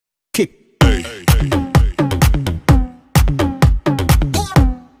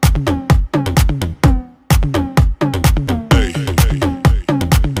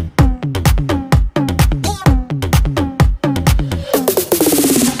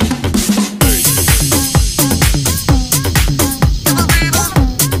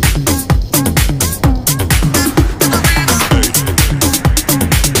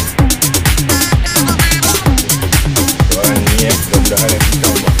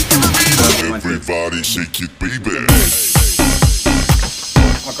Everybody shake it, baby.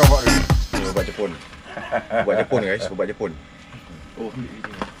 Makan buat ni. Ni ubat Jepun. Ubat Jepun guys, ubat Jepun. Oh,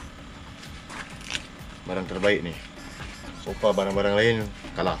 barang terbaik ni. So far barang-barang lain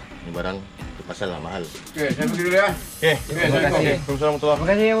kalah. Ni barang tu pasal lah mahal. Okey, saya pergi dulu ya. Okey, terima kasih. Assalamualaikum.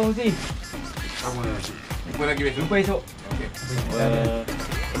 Terima kasih Abang Musi. Sama. Jumpa lagi besok. Jumpa esok. Okey.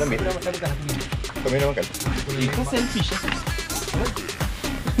 Dah ambil. Kau minum makan? Kau selfish lah.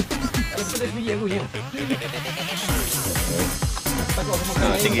 Kalau kita dah biji aku ni. Takut aku makan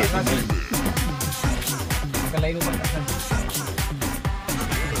lain. Tinggi. Makan lain ubat takkan.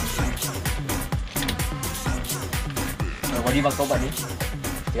 Kalau kau makan ubat ni,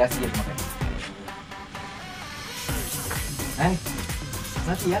 terasa je makan.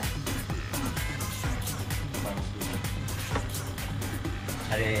 Nanti ya.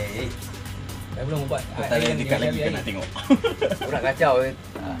 Adik. Dah belum ubat. Kau tak ada dekat lagi kan nak tengok. Orang kacau.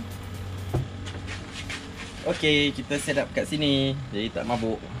 Okey, kita set up kat sini. Jadi tak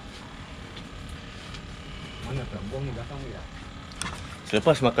mabuk. Mana tak buang ni belakang dia.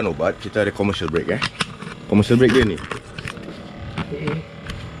 Selepas makan ubat, kita ada commercial break Commercial break dia ni.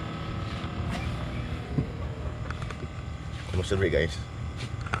 Commercial break guys.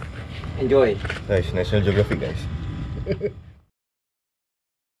 Enjoy. Guys, National Geographic guys.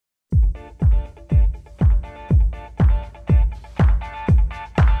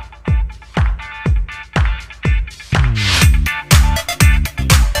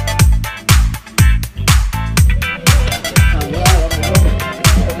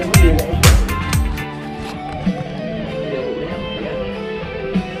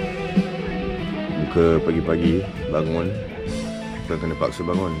 Buka pagi-pagi, bangun. Kita kena paksa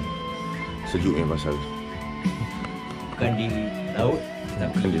bangun. Sejuknya pasal. Bukan di laut, Bukan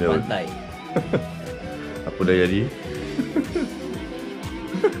tapi di di laut. pantai. Apa dah jadi?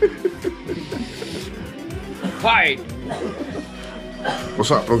 Fight!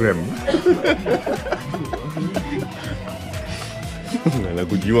 Rosak program.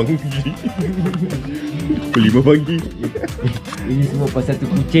 Lagu jiwang pergi. Pukul 5 pagi. Ini semua pasal tu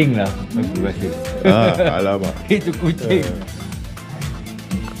kucing lah, aku rasa. Alamak. Itu kucing.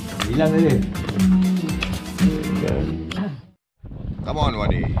 Hilang dia. Come on,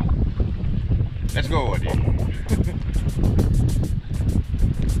 Wadi. Let's go, Wadi.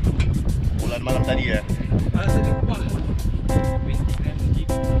 Bulan malam tadi ya.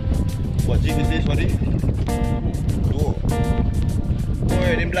 What jig is this, Wadi? Tuh.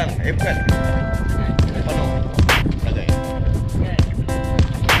 Oh, ini belang. Bukan. Pompano. Sagai.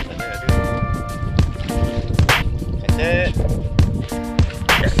 Sagai ada. Cantik.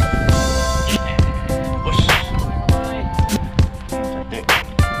 Yes. Push. Cantik.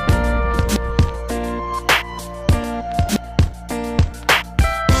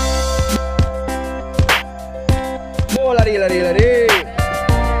 Oh, lari.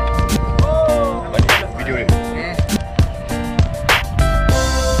 Video ni.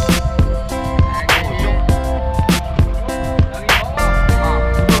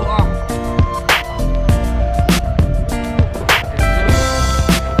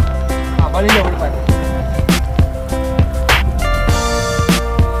 Balik jauh depan.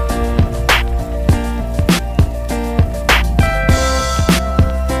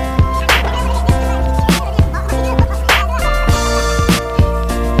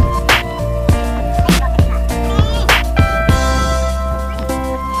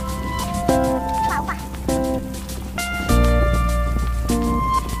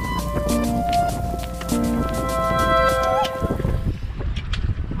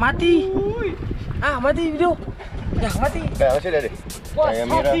 Mati. Mati video. Ya, mati. Dah masih dah ada. Wah,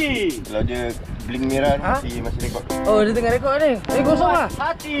 Yang merah. mati. Kalau dia blink merah ni masih rekod. Oh, dia tengah rekod ni. Dia kosong lah.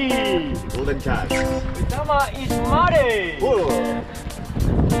 Hati. Golden chance. Bersama Ismade. Oh.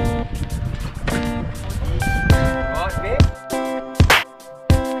 Okey.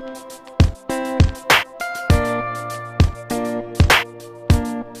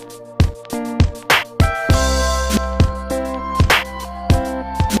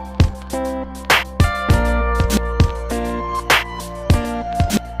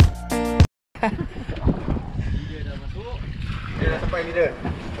 Dia dah masuk. Dia dah sampai ni dia.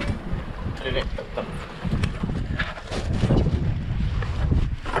 Ada dek. Tak.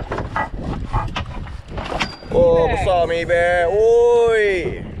 Oh, besar Maybear.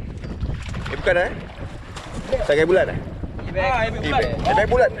 Oi. Ni bukan Sagai bulat Maybear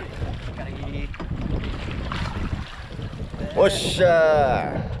bulat. Osha.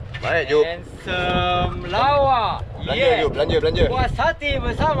 Baik, jom. Handsome lawa. Belanja. Puas hati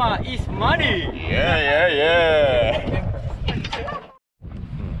bersama Ismadi. Ya.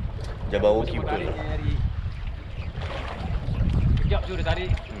 Jabar okey betul. Kejap je dia tarik.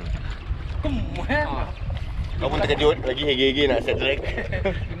 Kau pun terkejut lagi hege-hege nak set drag.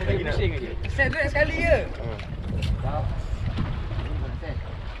 Lagi pusing aja. Set drag sekali je.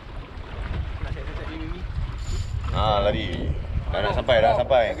 Lari. Dah sampai.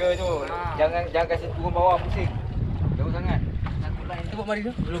 Jaga tu. Jangan kasi turun bawah pusing. Jauh sangat. Satu line tu buat mari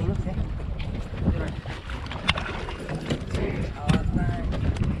tu. Belum.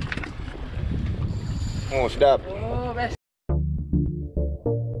 Oh, sedap. Oh, best.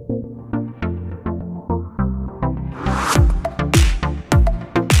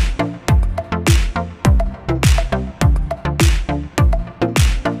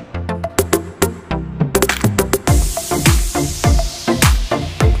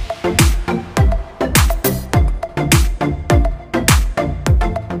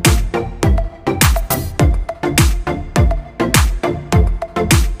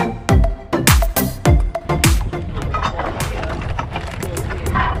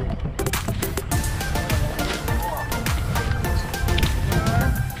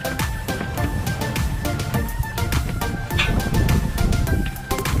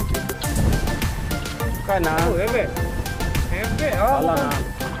 Oh, hebet. Alang.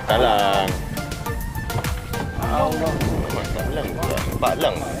 Talang. Allah. Talang pula. 4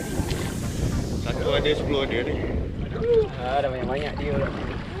 lang. Satu ada 10 ada ni. Dah banyak-banyak dia.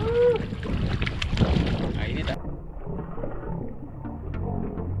 Ini tak.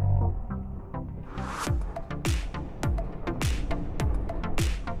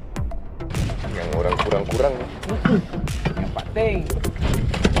 Yang orang kurang-kurang ni. Yang penting.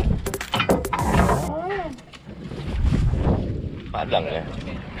 Padang lah.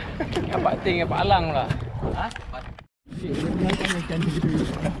 Yang penting yang palang lah.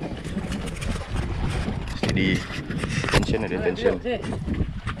 Jadi tension ada tension.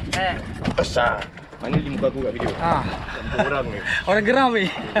 Besar. Mana di muka aku kat video? Campur orang ni. Orang geram ni.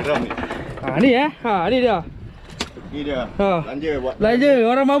 Geram ni. Ni ni dia. Ni dia. Belanja buat. Belanja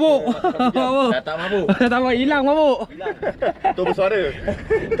orang mabuk. Mabuk. Dah tak mabuk. Dah tak mabuk, hilang mabuk. Tu bersuara.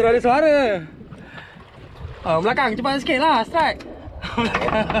 Terus ada suara. Belakang cepat sikit lah, strike.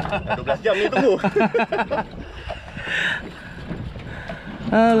 12 jam ni tunggu.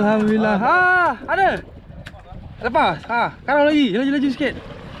 Alhamdulillah. Ada. Lepas. Sekarang lagi. Laju sikit.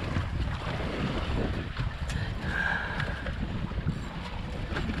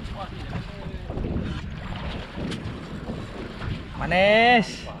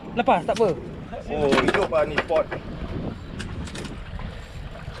 Manis. Lepas tak apa. Oh, hidup lah ni spot.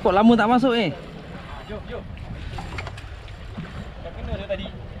 Spot lama tak masuk ni. Jom. Dah kena dia tadi.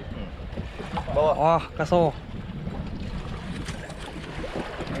 Bawa. Wah, kasar.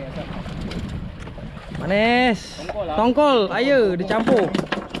 Manis. Tongkol, air dia campur.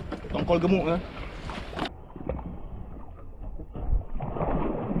 Tongkol gemuk lah.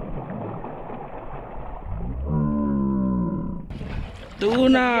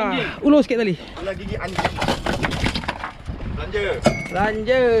 Tuna. Ulur sikit tali. Alah gigi anjing.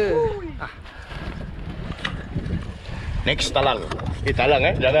 Belanja. Next talang. Talang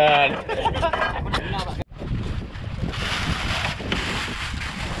jangan.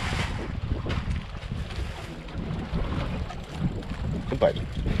 Tempat.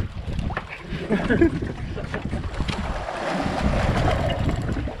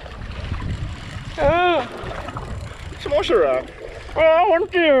什么事啊？我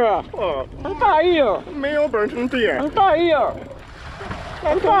这啊，很大意啊，没有本身地，很大意啊，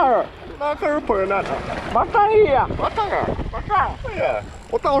很大啊，那可是本难啊！蛮大意啊，我大啊！蛮大，哎呀，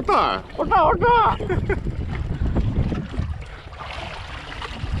我大。我大。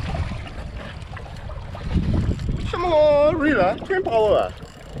什么 real 啊 ？Twin power 啊？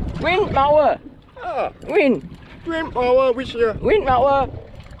 Wind power, 啊 wind, ，Twin power which year？ wind power.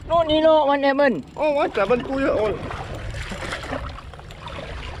 No Nino, one Edmund. Oh, 172 year old.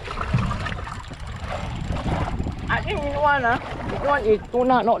 I think this one this one is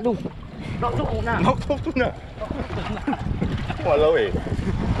tuna, not do. Not do tuna. Nak tu nak. Walau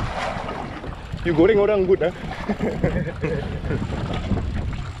You goreng orang good ah.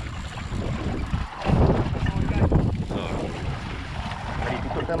 Mari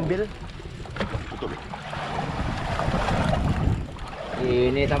tutup sambil. Tutup.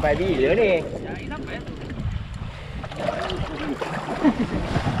 Ini sampai bila ni?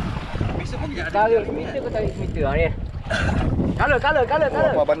 Tarik meter ke tarik meter ni? Color.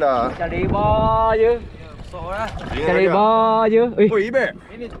 Apa bandar? Cari bar je. Cari Ringan bar je. Oh, ibek.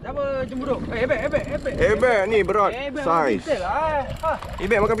 Ini apa jemburuk? Ebek. Ibek ni berat. Size.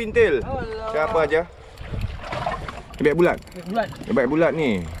 Ibek makan pintil. Siapa aja? Ibek bulat. Bulan. Ibek bulat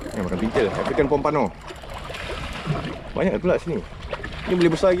ni. Makan pincer, African Pompano. Banyak pula sini. Ni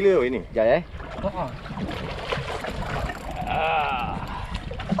boleh besar gila ini. Sekejap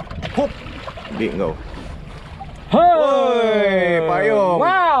Hup. Big kau. Hoi, payung.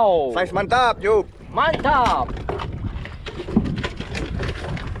 Wow. Saiz mantap, Juk. Mantap.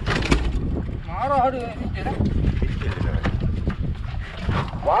 Marah dia.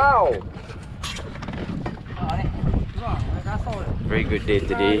 Wow. Very good day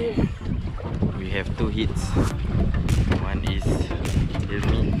today. We have 2 hits. One is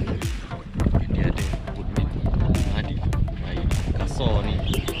Ilmi. Dia ada Woodman. Hadi. Kasar ni.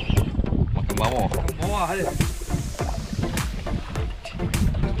 Makan bawah. Bawah dia.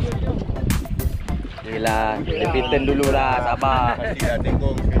 Yelah, dia pattern dululah, sabar. Nantilah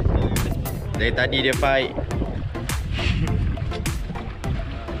tengok. Dari tadi dia fight.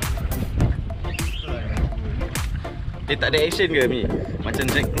 Dia tak ada action ke Mi? Macam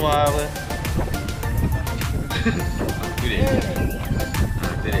Jack keluar apa? Tu dia.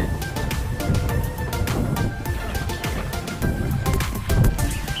 Tu dia.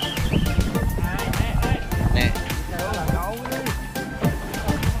 Naik.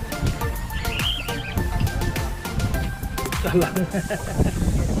 Salah.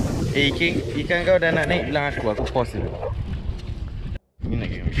 Ikan kau dah nak naik, bilang aku pause dulu. Ni nak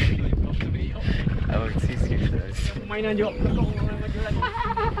game. Awak sikit. Mainan jom.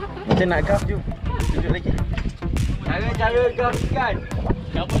 Macam nak gaf Jom. Tunjuk lagi. Cara gaf ikan.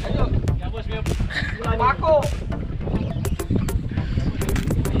 Gabus dia. Pakuk.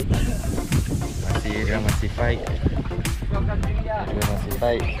 Dia masih fight. Dia masih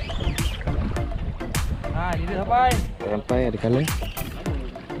fight. Dia dah sampai. Sampai ada colour.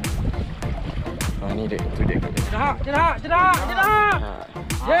 Ni dia, tu dia. Jenak.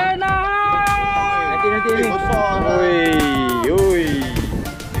 Nanti ni. Oi.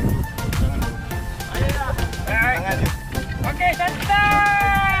 Okey,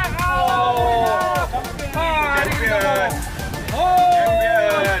 santai. Champion.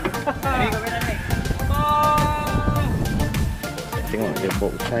 Tengok dia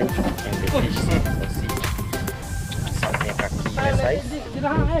box size and the fish size. Saatnya kaki dia size.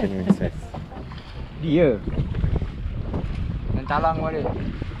 Kena size. Dia. Dan talang kau dia.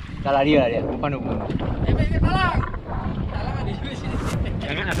 Talang dia lah dia. Pompano. Talang ada sini.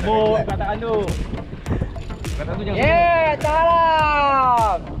 Jangan nak sebut kataan tu. Kataan tu jangan.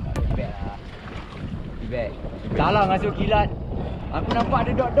 Talang. Bebek. Talang hasil kilat. Aku nampak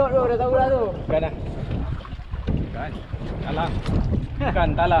ada dot-dot tu, dah tahu lah tu. Bukan dah. Bukan. Talang. Bukan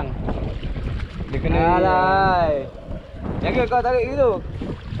talang. Dia kena. Alai. Jaga kau tarik gitu.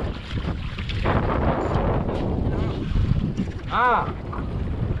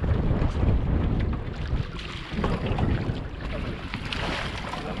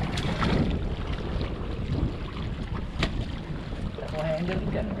 Handle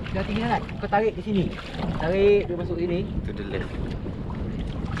ikan dah tinggi sangat. Kau tarik ke sini. Tarik dia masuk sini. To the left.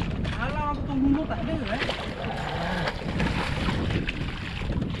 Alah, aku tunggu tak ada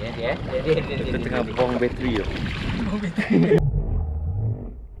Dia. Kita tengah buang bateri tu.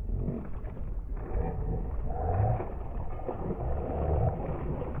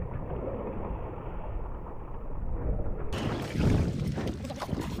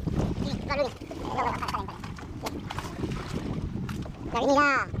 Dari ni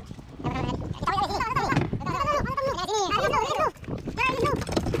lah.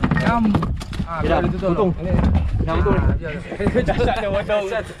 Jam. Biar dia tutup. Nak betul. Dasar dia potong.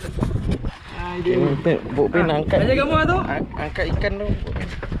 Kita Bok Pen angkat. Ajar gambar tu. Angkat ikan tu.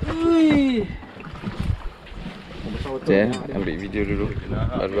 Ui. Cik, ambil video dulu.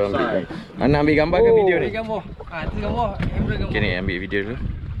 Baru ambil. Nak ambil gambar ke video ni? Ambil gambar. Tu gambar. Ambil gambar. Okay ni, ambil video dulu.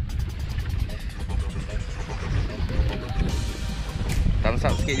 Thumbs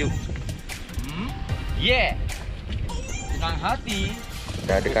up sikit Juk. Yeah. Senang hati.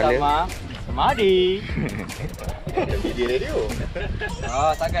 Dah ada colour. Semadi. Video radio.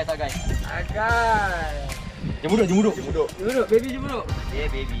 Sagai. Jemuduk. Duduk. Jemuduk, baby jemuduk. Dia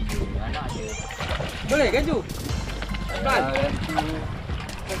baby je, anak dia. Boleh kan Ju? Kan?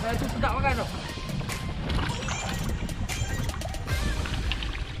 Saya tu sedap makan tu.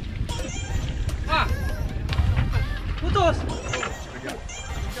 Putus.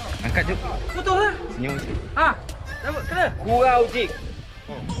 Angkat Juk. Putus lah. Senyum sikit. Dapat kena. Kurau jig.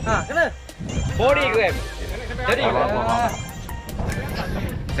 Kena. Body gram. Jadi.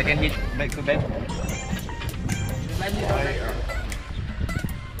 Second hit back to back.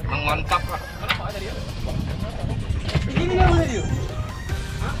 Mantap lah. Ini kan boleh dia.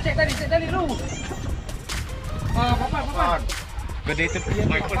 Cek tadi dulu. Papan. Kau dari tepi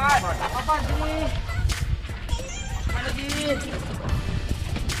kan? Apa sini? Mana lagi?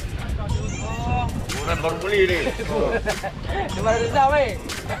 Orang baru beli ni. Dia mana rezam weh?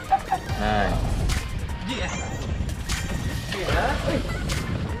 Hai.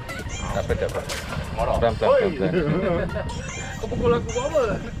 Tak apa, tak apa. Pelan. Kau pukul aku buat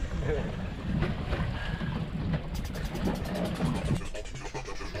apa?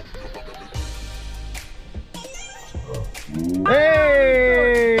 Hey!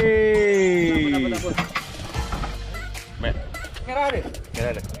 Mat, Merah ada?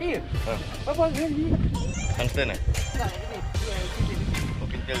 merah dah. Ya. Ha. Apa ni? Tungsten lah. Kau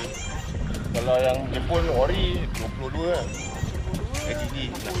pintel. Kalau yang Jepun ori 22 lah.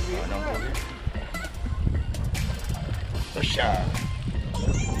 Gigi nak 60. Tosha.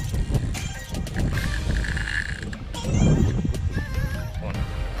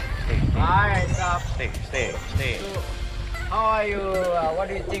 Hi, Sap. Stay. So, how are you? What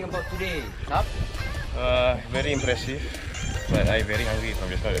do you think about today, Sap? Very impressive. But I very hungry from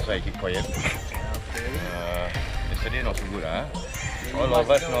just now, that's why I keep quiet. Yesterday not so good All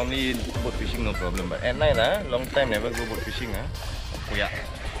of us normally boat fishing no problem, but at night long time never go boat fishing Kuyak.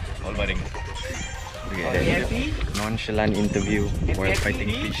 All baring. Look at that. Happy? Nonchalant interview while Happy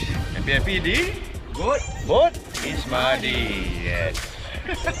fighting ni? fish. Happy di Good. boat is muddy. Yes.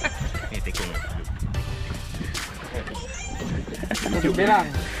 Ni tekong. Tujuh belang.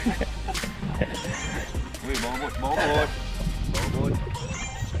 Weh, bawa bot.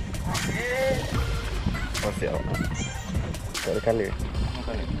 Oh, siap. Tak ada colour.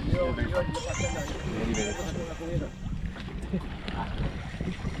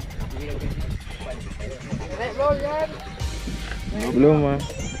 Belum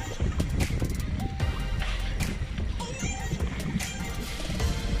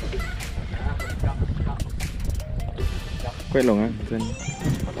quite long this one.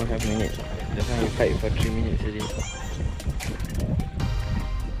 1.5 minutes. Just now you fight for 3 minutes already.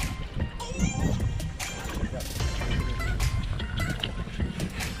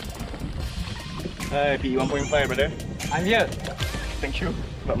 Hi, PE 1.5 brother. I'm here. Thank you.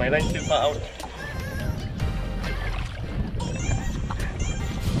 But my line still far out.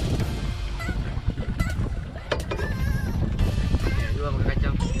 Dua makan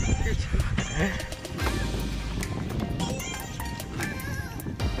kacang.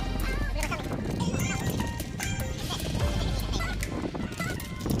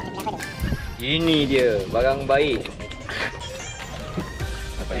 Ini dia barang baik.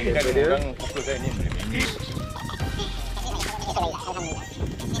 Tadi kan orang pukul saya ni boleh main.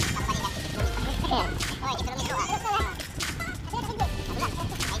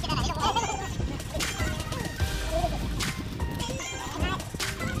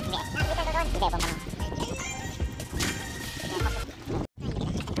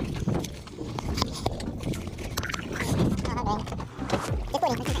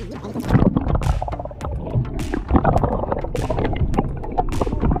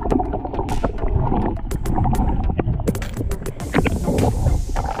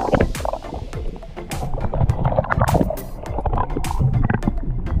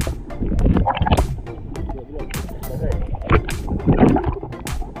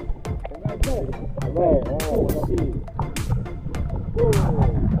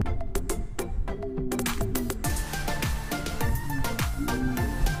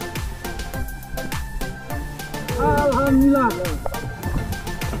 Alhamdulillah.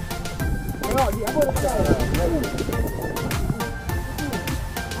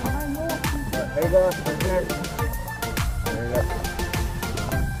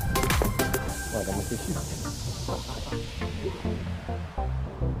 Wah, dah mesti.